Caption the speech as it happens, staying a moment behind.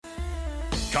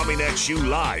Coming at you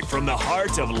live from the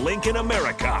heart of Lincoln,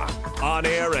 America. On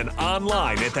air and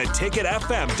online at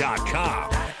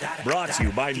theticketfm.com. Brought to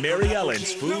you by Mary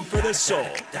Ellen's Food for the Soul.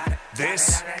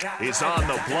 This is On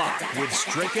the Block with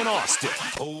Strick and Austin.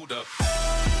 Hold up.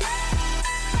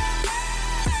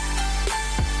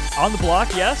 On the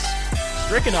block, yes.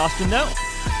 Strick and Austin, no.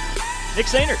 Nick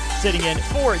Sainert sitting in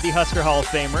for the Husker Hall of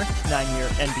Famer, 9-year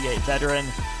NBA veteran.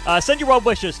 Send your well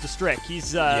wishes to Strick.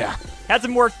 He's had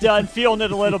some work done, feeling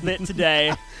it a little bit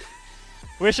today.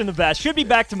 Wish him the best. Should be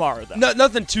back tomorrow, though.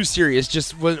 Nothing too serious,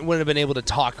 just wouldn't have been able to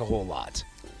talk a whole lot.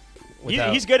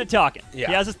 He's good at talking. Yeah.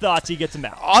 He has his thoughts, he gets them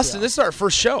out. Austin, This is our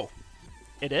first show.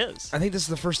 It is. I think this is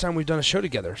the first time we've done a show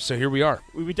together, so here we are.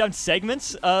 We've done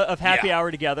segments of Happy Hour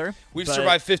together. We've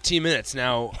survived 15 minutes.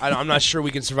 Now, I'm not sure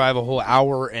we can survive a whole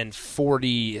hour and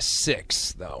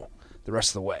 46, though, the rest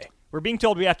of the way. We're being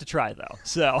told we have to try, though.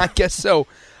 So I guess so.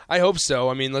 I hope so.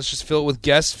 I mean, let's just fill it with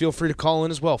guests. Feel free to call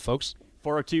in as well, folks.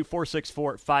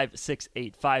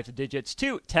 402-464-5685, the digits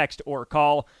to text or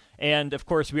call. And, of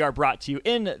course, we are brought to you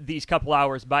in these couple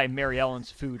hours by Mary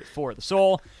Ellen's Food for the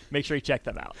Soul. Make sure you check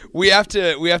them out. We have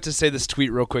to say this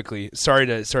tweet real quickly. Sorry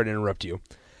to interrupt you.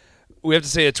 We have to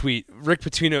say a tweet. Rick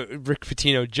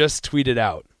Pitino just tweeted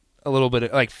out a little bit,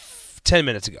 10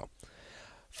 minutes ago.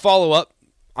 Follow up.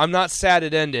 I'm not sad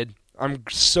it ended. I'm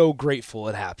so grateful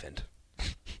it happened.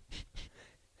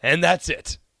 And that's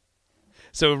it.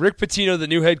 So Rick Pitino, the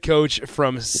new head coach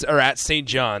at St.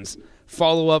 John's.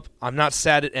 Follow up, I'm not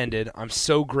sad it ended. I'm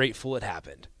so grateful it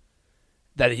happened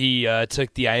that he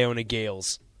took the Iona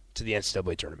Gales to the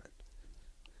NCAA tournament.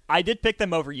 I did pick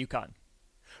them over UConn.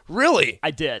 Really?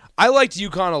 I did. I liked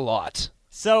UConn a lot.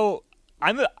 So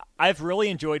I've really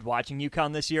enjoyed watching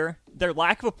UConn this year. Their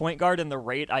lack of a point guard and the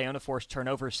rate Iona forced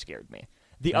turnovers scared me.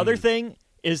 The other thing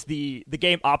is the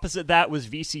game opposite that was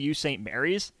VCU St.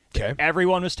 Mary's. Okay.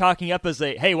 Everyone was talking up as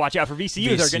hey, watch out for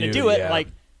VCU. They're going to do it. Yeah.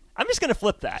 I'm just going to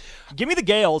flip that. Give me the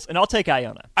Gales, and I'll take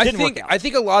Iona. I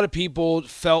think a lot of people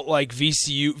felt like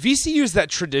VCU is that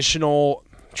traditional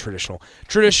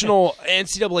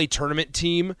NCAA tournament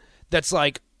team that's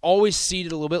always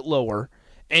seeded a little bit lower.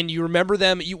 And you remember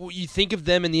them, you think of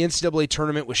them in the NCAA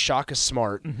tournament with Shaka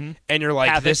Smart, and you're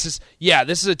like, this is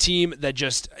a team that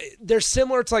they're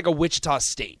similar to a Wichita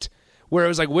State, where it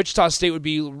was Wichita State would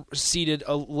be seeded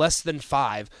less than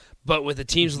 5, but with the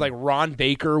teams like Ron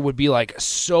Baker would be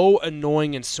so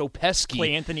annoying and so pesky.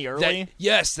 Play Anthony Early?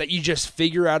 That you just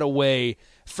figure out a way.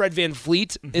 Fred Van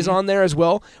Fleet is on there as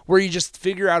well, where you just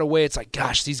figure out a way. It's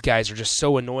gosh, these guys are just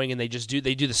so annoying, and they do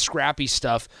the scrappy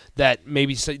stuff that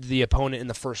maybe the opponent in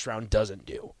the first round doesn't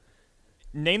do.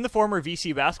 Name the former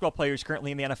VCU basketball players currently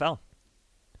in the NFL.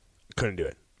 Couldn't do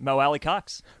it. Mo Alley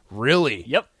Cox. Really?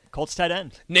 Yep. Colts tight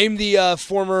end. Name the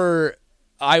former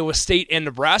Iowa State and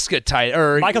Nebraska tight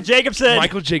end. Michael Jacobson.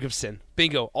 Michael Jacobson.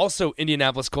 Bingo. Also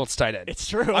Indianapolis Colts tight end. It's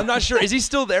true. I'm not sure. Is he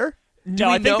still there?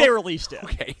 No, I think they released him.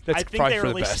 Okay, that's I think probably they for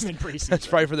the released best. him in preseason. That's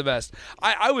probably for the best.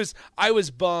 I was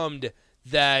bummed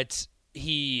that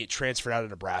he transferred out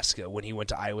of Nebraska when he went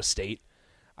to Iowa State.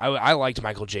 I liked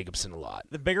Michael Jacobson a lot.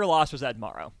 The bigger loss was Ed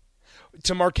Morrow.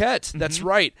 To Marquette. That's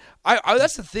right.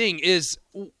 That's the thing is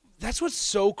that's what's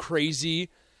so crazy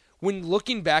when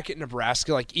looking back at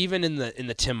Nebraska, even in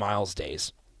the Tim Miles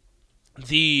days,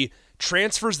 the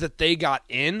transfers that they got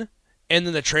in and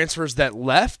then the transfers that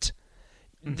left.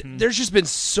 There's just been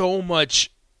so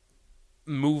much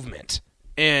movement,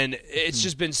 and it's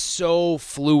just been so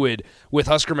fluid with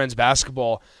Husker men's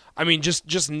basketball. I mean,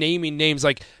 just naming names.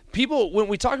 People, when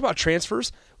we talk about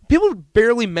transfers, people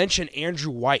barely mention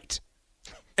Andrew White.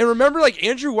 And remember,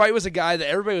 Andrew White was a guy that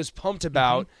everybody was pumped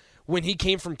about when he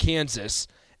came from Kansas,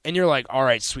 and you're like, all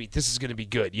right, sweet, this is going to be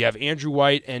good. You have Andrew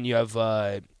White, and you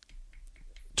have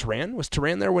Turan? Was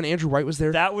Turan there when Andrew White was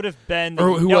there? That would have been...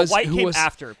 White came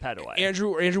after Petaway.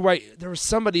 Andrew White, there was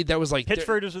somebody that was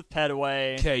Pitchford was with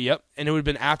Petaway. Okay, yep. And it would have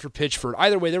been after Pitchford.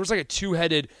 Either way, there was a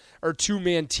two-headed or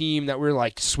two-man team that we were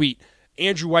sweet.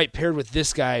 Andrew White paired with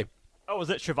this guy. Oh, was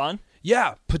it Siobhan?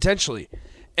 Yeah, potentially.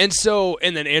 And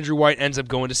then Andrew White ends up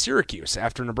going to Syracuse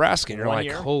after Nebraska. And you're like,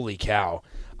 holy cow.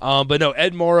 But no,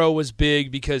 Ed Morrow was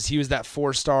big because he was that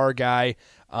 4-star guy.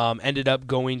 Ended up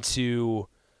going to...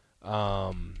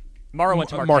 Morrow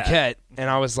went to Marquette, and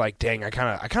I was like, "Dang, I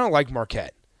kind of like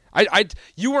Marquette."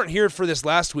 You weren't here for this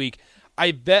last week.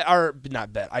 I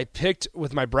picked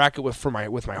with my bracket with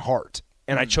my heart,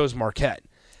 and I chose Marquette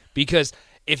because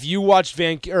if you watched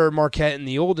Marquette in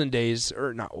the olden days,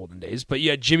 or not olden days, but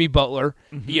you had Jimmy Butler,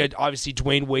 you had obviously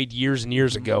Dwayne Wade years and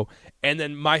years ago, and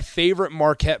then my favorite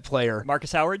Marquette player,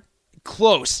 Marcus Howard.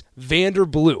 close.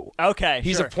 Vanderblue. Okay,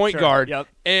 He's sure, a point sure. guard. Yep.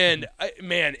 And,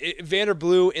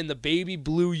 Vanderblue in the baby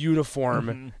blue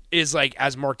uniform is like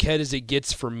as Marquette as it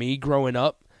gets for me growing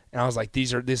up. And I was like,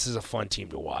 this is a fun team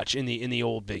to watch in the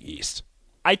old Big East.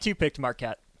 I, too, picked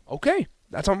Marquette. Okay.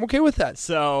 I'm okay with that.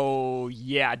 So,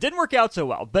 yeah, it didn't work out so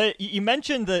well. But you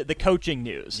mentioned the coaching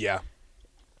news. Yeah.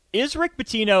 Is Rick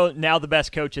Pitino now the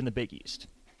best coach in the Big East?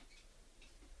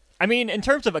 I mean, in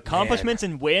terms of accomplishments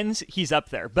and wins, he's up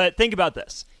there. But think about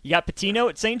this. You got Pitino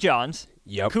at St. John's.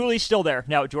 Yep. Cooley's still there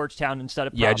now at Georgetown instead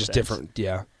of Providence. Yeah, just different.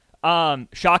 Yeah.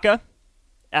 Shaka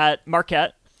at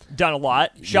Marquette, done a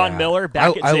lot. Sean Miller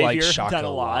back at Xavier, like Shaka done a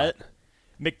lot.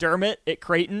 McDermott at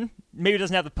Creighton, maybe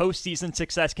doesn't have the postseason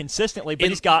success consistently, but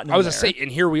he's gotten there. I was going to say, and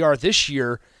here we are this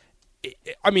year.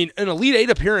 I mean, an Elite Eight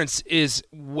appearance is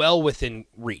well within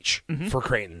reach for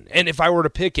Creighton. And if I were to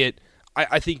pick it,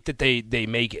 I think that they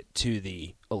make it to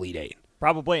the Elite Eight.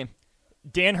 Probably.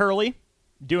 Dan Hurley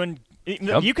doing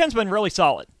UConn's been really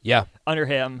solid. Yeah. Under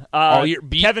him.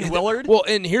 Kevin Willard. Well,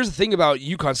 and here's the thing about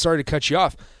UConn. Sorry to cut you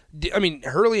off. I mean,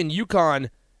 Hurley and UConn,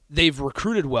 they've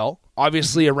recruited well.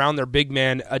 Obviously, around their big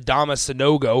man, Adama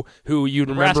Sanogo, who you'd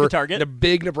remember, target. the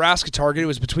big Nebraska target. It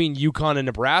was between UConn and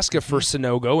Nebraska for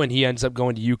Sanogo, and he ends up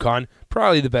going to UConn.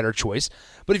 Probably the better choice.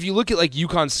 But if you look at like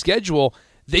UConn's schedule,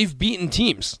 they've beaten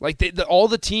teams. Like all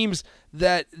the teams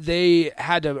that they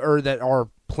had to, or that are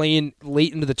playing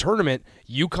late into the tournament,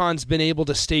 UConn's been able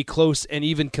to stay close and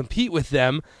even compete with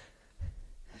them.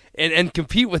 And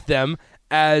compete with them.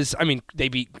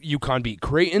 UConn beat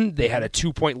Creighton. They had a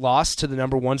 2-point loss to the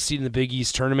number 1 seed in the Big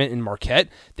East tournament in Marquette.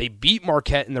 They beat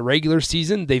Marquette in the regular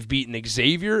season. They've beaten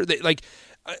Xavier.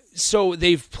 So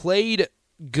they've played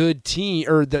good team,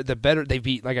 or the better. They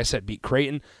beat, like I said, beat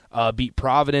Creighton, beat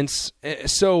Providence,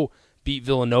 so beat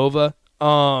Villanova.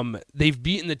 They've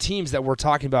beaten the teams that we're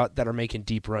talking about that are making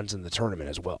deep runs in the tournament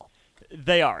as well.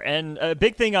 They are, and a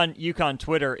big thing on UConn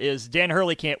Twitter is Dan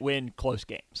Hurley can't win close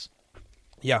games.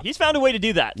 Yeah. He's found a way to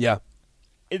do that. Yeah.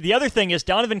 The other thing is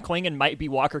Donovan Clingan might be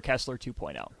Walker Kessler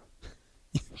 2.0.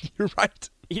 You're right.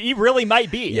 He really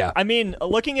might be. Yeah. I mean,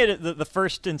 looking at the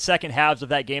first and second halves of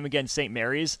that game against St.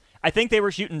 Mary's, I think they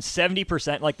were shooting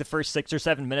 70% like the first 6 or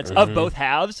 7 minutes of both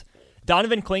halves.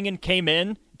 Donovan Clingan came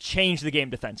in, changed the game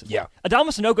defensively. Yeah. Adama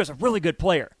Sanogo is a really good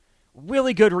player,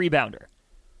 really good rebounder.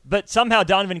 But somehow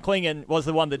Donovan Clingan was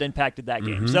the one that impacted that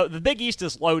game. So the Big East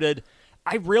is loaded.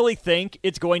 I really think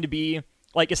it's going to be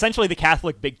like essentially the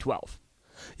Catholic Big 12.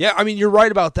 Yeah, I mean, you're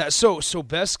right about that. So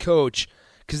best coach,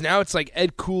 because now it's like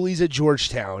Ed Cooley's at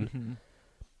Georgetown.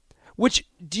 Which,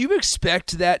 do you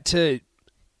expect that to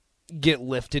get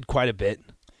lifted quite a bit?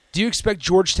 Do you expect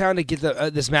Georgetown to get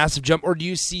this massive jump, or do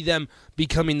you see them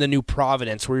becoming the new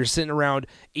Providence, where you're sitting around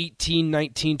 18,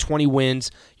 19, 20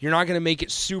 wins? You're not going to make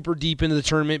it super deep into the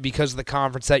tournament because of the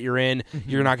conference that you're in.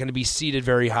 You're not going to be seated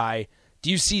very high.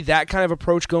 Do you see that kind of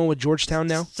approach going with Georgetown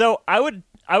now? So I would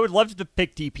love to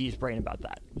pick DP's brain about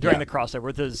that during the crossover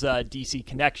with his DC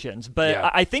connections.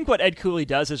 But I think what Ed Cooley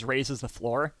does is raises the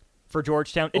floor for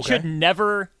Georgetown. It should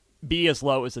never be as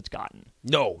low as it's gotten.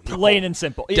 No. Plain and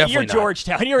simple. Definitely You're not.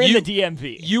 Georgetown. You're in the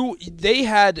DMV. They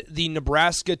had the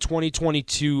Nebraska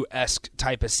 2022-esque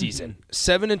type of season.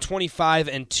 7-25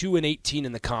 and 2-18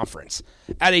 in the conference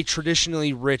at a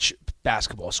traditionally rich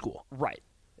basketball school. Right.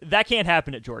 That can't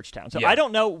happen at Georgetown. So I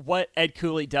don't know what Ed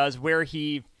Cooley does, where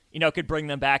he could bring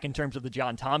them back in terms of the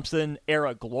John Thompson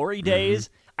era glory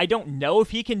days. I don't know if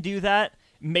he can do that.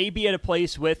 Maybe at a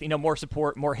place with more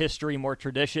support, more history, more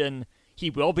tradition, he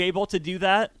will be able to do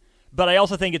that. But I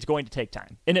also think it's going to take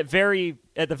time. And at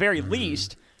the very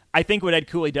least, I think what Ed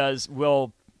Cooley does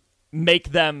will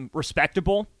make them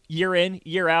respectable year in,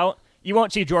 year out. You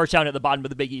won't see Georgetown at the bottom of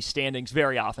the Big East standings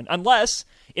very often, unless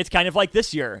it's kind of like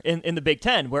this year in the Big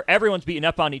Ten, where everyone's beating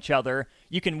up on each other.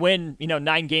 You can win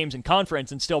 9 games in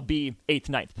conference and still be 8th,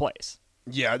 9th place.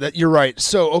 Yeah, you're right.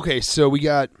 So we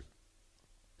got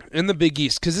in the Big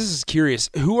East, because this is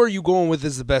curious, who are you going with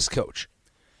as the best coach?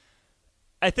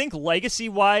 I think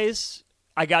legacy-wise,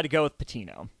 I got to go with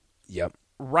Pitino. Yep.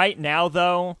 Right now,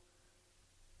 though,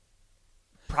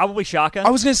 probably Shaka. I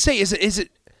was going to say, is it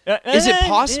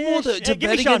possible to give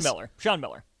bet me against Sean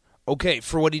Miller? Okay,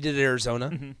 for what he did at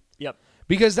Arizona? Yep.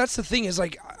 Because that's the thing, is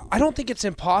like, I don't think it's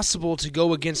impossible to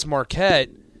go against Marquette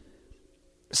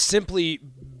simply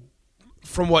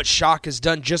from what Shock has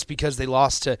done just because they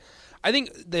lost to. I think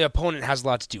the opponent has a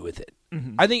lot to do with it.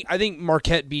 I think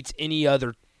Marquette beats any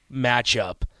other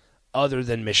matchup other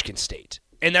than Michigan State.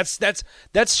 And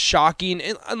that's shocking,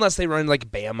 unless they run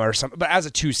like Bama or something. But as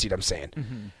a 2 seed, I'm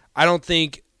saying. I don't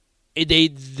think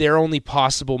their only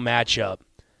possible matchup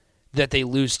that they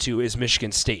lose to is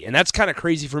Michigan State. And that's kind of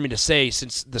crazy for me to say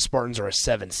since the Spartans are a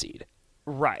 7 seed.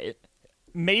 Right.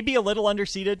 Maybe a little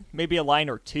underseeded, maybe a line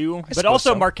or two. But suppose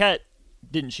also so. Marquette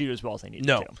didn't shoot as well as they needed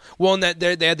to. Well, and that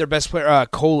they had their best player,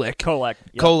 Kolek. Yep.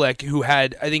 Kolek, who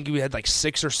had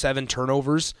 6 or 7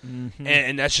 turnovers,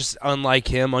 and that's just unlike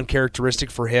him,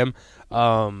 uncharacteristic for him.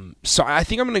 So I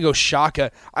think I'm going to go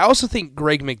Shaka. I also think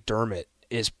Greg McDermott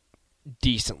is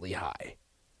decently high.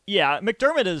 Yeah,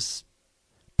 McDermott is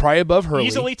probably above Hurley.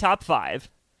 Easily top 5.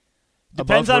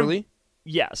 Above Hurley?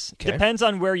 Yes. Okay. Depends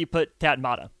on where you put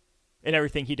Tatmata and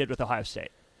everything he did with Ohio State.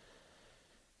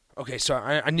 Okay, so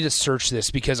I need to search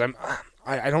this because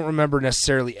I don't remember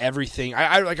necessarily everything.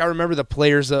 I remember the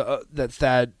players that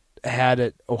Thad had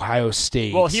at Ohio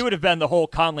State. Well, he would have been the whole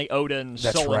Conley, Oden,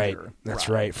 That's Solinger. right. That's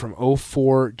right. From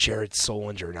 04, Jared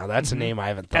Solinger. Now that's a name I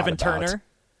haven't thought Evan about. Turner.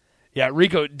 Yeah,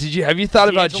 Rico, have you thought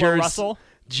about D'Angelo Russell?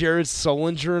 Jared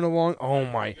Solinger in a long? Oh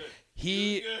my,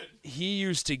 he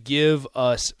used to give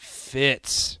us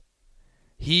fits.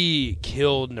 He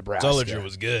killed Nebraska. Solinger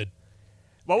was good.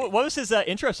 What was his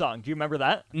intro song? Do you remember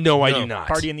that? No, I do not.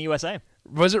 Party in the USA.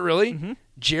 Was it really? Mm-hmm.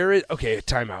 Jared. Okay,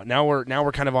 timeout. Now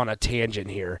we're kind of on a tangent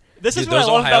here. This is Dude, what I those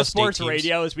love Ohio about State sports teams.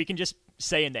 radio is we can just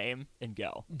say a name and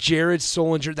go. Jared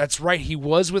Solinger. That's right. He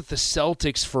was with the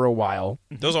Celtics for a while.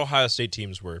 Those Ohio State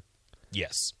teams were,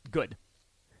 yes. Good.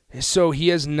 So he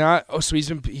has not. Oh, so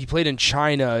he played in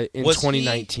China in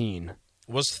 2019.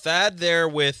 Was Thad there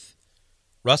with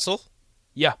Russell?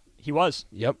 Yeah. He was.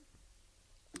 Yep.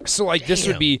 So this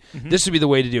would Damn. be the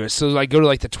way to do it. So go to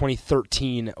the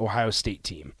 2013 Ohio State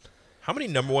team. How many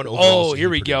number 1 overalls? Oh, here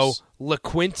we go.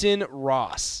 LaQuinton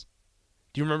Ross.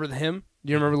 Do you remember him?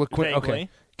 Do you remember LaQuinton? Vaguely.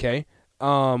 Okay.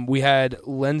 We had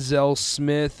Lenzel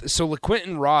Smith. So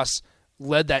LaQuinton Ross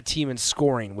led that team in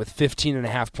scoring with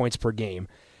 15.5 points per game.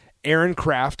 Aaron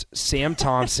Kraft, Sam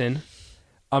Thompson,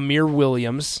 Amir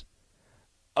Williams.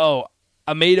 Oh,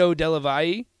 Amado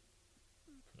Delavalle.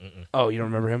 Oh, you don't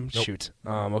remember him? Nope. Shoot.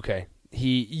 Okay.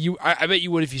 I bet you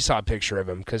would if you saw a picture of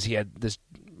him because he had this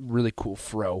really cool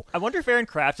fro. I wonder if Aaron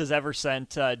Kraft has ever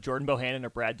sent Jordan Bohannon or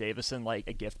Brad Davison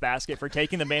a gift basket for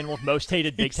taking the man with most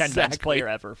hated Big Ten men's player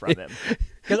ever from him.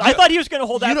 Because I thought he was going to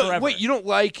hold that forever. Wait, you don't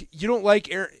like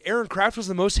Aaron Kraft was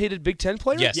the most hated Big Ten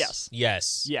player? Yes.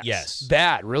 Yes. Yes.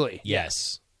 Bad, really.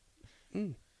 Yes.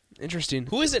 Interesting.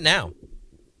 Who is it now?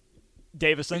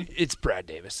 Davison. It's Brad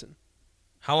Davison.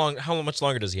 How much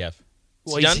longer does he have?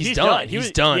 Well, Is he done? he's done.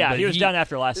 He's done. Yeah, but he was done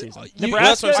after last season. Well, Nebraska.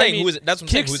 that's what I'm saying. I mean, Who is it? That's what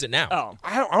I'm saying. Who is it now? Oh,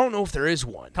 I don't know if there is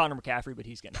one. Connor McCaffrey, but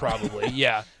he's getting Probably,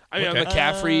 yeah. I mean, Okay.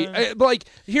 McCaffrey. But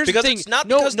here's Because the thing: it's not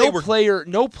no because they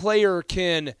were- player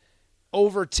can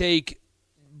overtake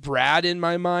Brad in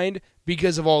my mind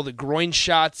because of all the groin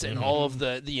shots and all of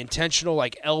the intentional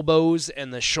elbows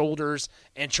and the shoulders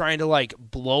and trying to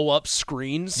blow up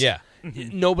screens. Yeah.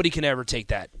 Nobody can ever take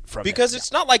that from Because him.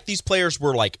 it's not like these players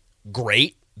were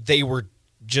great. They were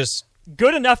just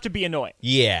good enough to be annoying.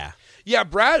 yeah. Yeah,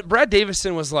 Brad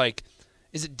Davison was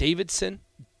is it Davidson?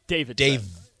 Davidson.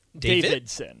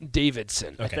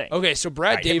 Davidson. I think. Okay, so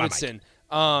Brad All right, hit my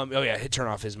Davidson. Turn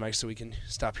off his mic so we can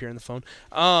stop hearing the phone.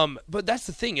 But that's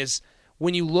the thing is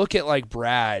when you look at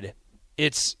Brad,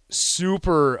 it's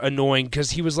super annoying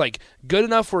because he was good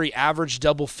enough where he averaged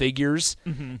double figures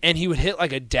and he would hit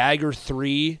a dagger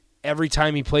 3 every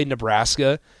time he played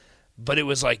Nebraska. But it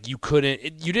was you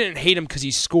you didn't hate him because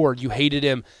he scored. You hated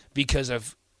him because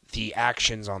of the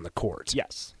actions on the court.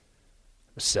 Yes.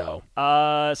 So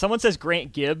Someone says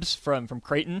Grant Gibbs from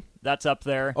Creighton. That's up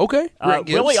there. okay, Grant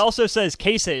Gibbs. Willie also says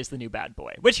Casey is the new bad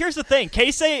boy. Which here's the thing: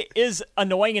 Casey is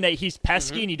annoying in a he's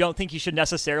pesky and you don't think he should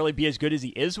necessarily be as good as he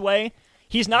is way.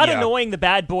 He's not annoying the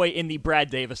bad boy in the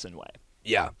Brad Davison way.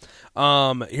 Yeah.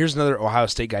 Here's another Ohio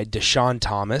State guy, Deshaun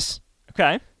Thomas.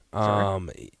 Okay.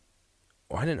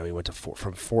 I didn't know he went to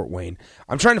from Fort Wayne.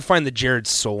 I'm trying to find the Jared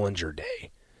Solinger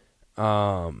day.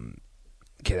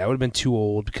 Okay, that would have been too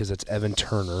old because that's Evan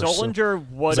Turner. Solinger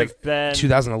would have been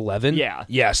 2011. Yeah.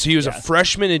 Yeah. So he was a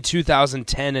freshman in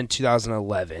 2010 and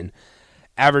 2011.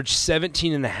 Averaged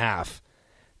 17.5.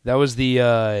 That was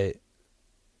the.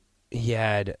 He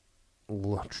had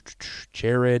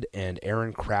Jared and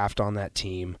Aaron Kraft on that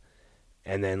team,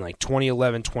 and then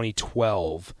 2011,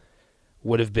 2012.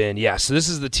 Would have been so this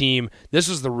is the team. This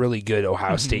was the really good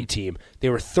Ohio State team. They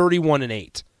were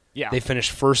 31-8. Yeah. They finished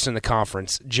first in the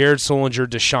conference. Jared Solinger,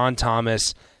 Deshaun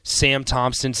Thomas, Sam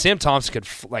Thompson. Sam Thompson could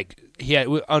he had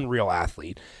unreal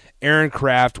athlete. Aaron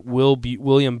Kraft,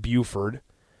 William Buford.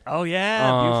 Oh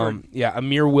yeah, Buford. Yeah,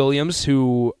 Amir Williams,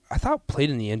 who I thought played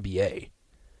in the NBA.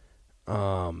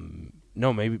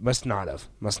 No, maybe must not have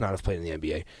played in the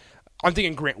NBA. I'm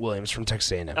thinking Grant Williams from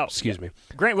Texas A&M. Oh, excuse me.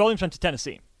 Grant Williams went to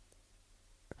Tennessee.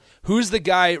 Who's the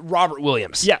guy? Robert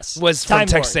Williams. Yes. Was from Time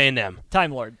Texas Lord. A&M.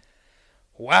 Time Lord.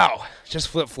 Wow. Just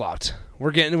flip-flopped.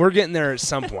 We're getting there at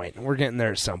some point. What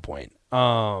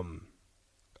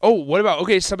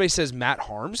about, somebody says Matt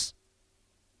Harms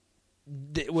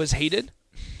was hated.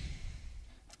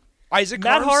 Isaac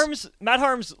Harms? Matt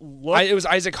Harms looked... It was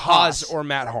Isaac Haas or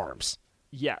Matt Harms.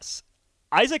 Yes.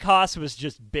 Isaac Haas was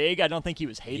just big. I don't think he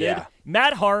was hated. Yeah.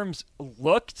 Matt Harms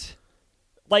looked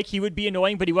like he would be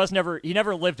annoying, but he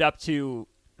never lived up to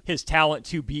his talent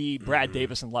to be Brad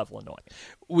Davison level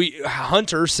annoying.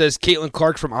 Hunter says Caitlin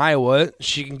Clark from Iowa.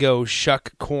 She can go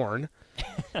shuck corn.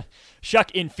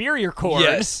 Shuck inferior corn.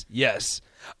 Yes.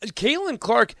 Caitlin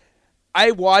Clark,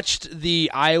 I watched the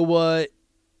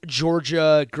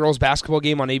Iowa-Georgia girls basketball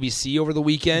game on ABC over the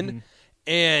weekend,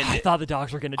 and I thought the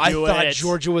Dogs were going to do it. I thought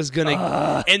Georgia was going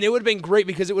to, and it would have been great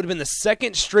because it would have been the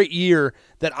second straight year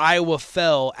that Iowa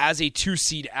fell as a 2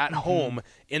 seed at home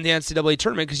in the NCAA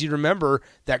tournament, because you remember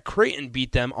that Creighton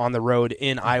beat them on the road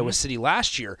in Iowa City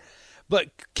last year. But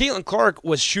Caitlin Clark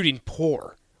was shooting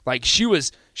poor. Like, she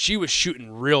was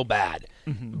shooting real bad,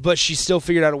 but she still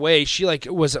figured out a way. She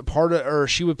was a part of, or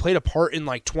she played a part in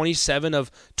 27 of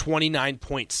 29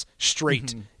 points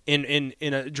straight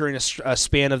during a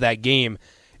span of that game.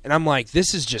 And I'm like,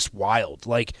 this is just wild.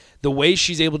 Like, the way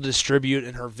she's able to distribute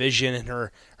and her vision and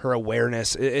her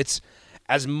awareness, it's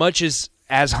as much as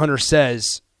Hunter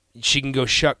says she can go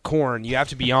shuck corn. You have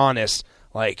to be honest,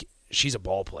 she's a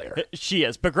ball player. She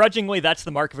is. Begrudgingly, that's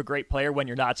the mark of a great player. When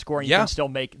you're not scoring, you can still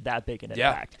make that big an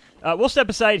impact. We'll step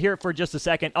aside here for just a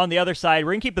second. On the other side,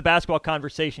 we're going to keep the basketball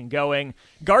conversation going.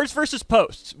 Guards versus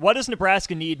posts. What does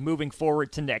Nebraska need moving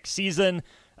forward to next season?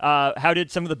 How did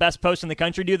some of the best posts in the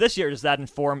country do this year? Does that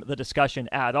inform the discussion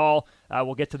at all?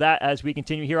 We'll get to that as we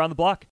continue here on The Block.